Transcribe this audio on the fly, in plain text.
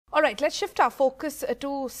All right, let's shift our focus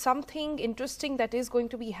to something interesting that is going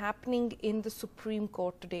to be happening in the Supreme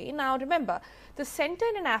Court today. Now, remember, the centre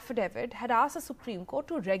in an affidavit had asked the Supreme Court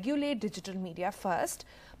to regulate digital media first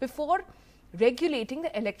before regulating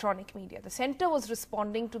the electronic media. The centre was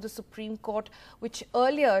responding to the Supreme Court, which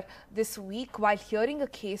earlier this week, while hearing a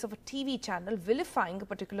case of a TV channel vilifying a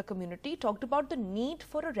particular community, talked about the need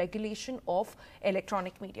for a regulation of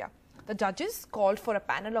electronic media. The judges called for a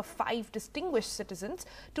panel of 5 distinguished citizens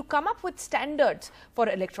to come up with standards for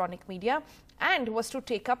electronic media and was to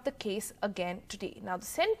take up the case again today. Now, the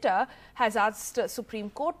centre has asked the Supreme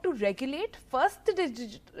Court to regulate first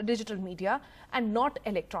the digital media and not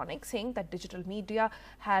electronic, saying that digital media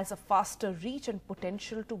has a faster reach and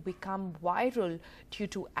potential to become viral due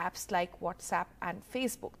to apps like WhatsApp and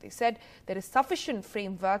Facebook. They said there is sufficient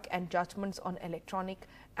framework and judgments on electronic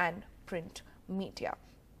and print media.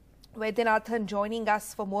 Vaidyanathan joining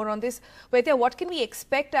us for more on this. Vaidya, what can we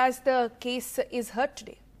expect as the case is heard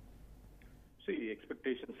today? See,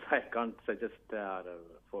 expectations, I can't suggest or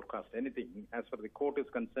forecast anything. As far as the court is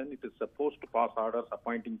concerned, it is supposed to pass orders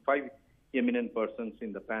appointing 5 eminent persons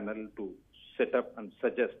in the panel to set up and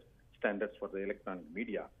suggest standards for the electronic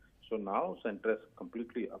media. So now Centre has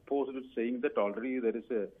completely opposed it, saying that already there is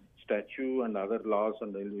a statute and other laws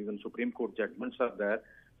and even Supreme Court judgments are there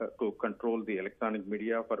to control the electronic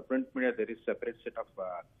media. For print media, there is separate set of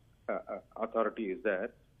authority is there.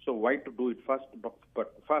 So why to do it first?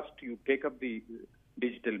 But first you take up the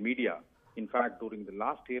digital media. In fact, during the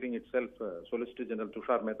last hearing itself, Solicitor General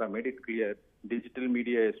Tushar Mehta made it clear digital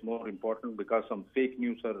media is more important because some fake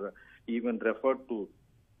news are even referred to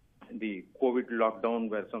the COVID lockdown,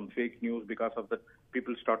 where some fake news, because of that,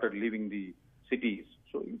 people started leaving the cities.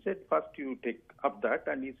 So he said first you take up that,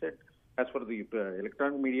 and he said as for the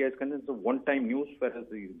electronic media is concerned, it's a one-time news, whereas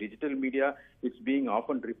the digital media, it's being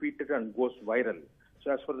often repeated and goes viral.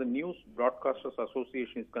 So as for the News Broadcasters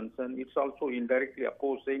Association is concerned, it's also indirectly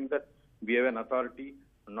opposed, saying that we have an authority.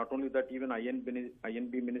 Not only that, even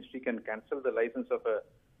INB ministry can cancel the license of a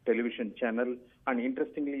television channel. And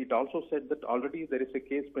interestingly, it also said that already there is a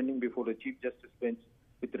case pending before the Chief Justice bench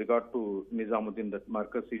with regard to Nizamuddin, that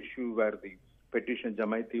Marcus issue, where the petition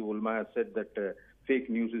Jamaati-Ulama has said that fake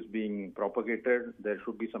news is being propagated, there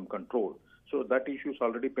should be some control. So that issue is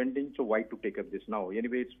already pending, so why to take up this now?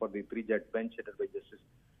 Anyway, it's for the 3-judge bench headed by Justice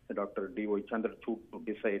Dr. D.Y. Chandrachud to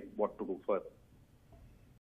decide what to do further.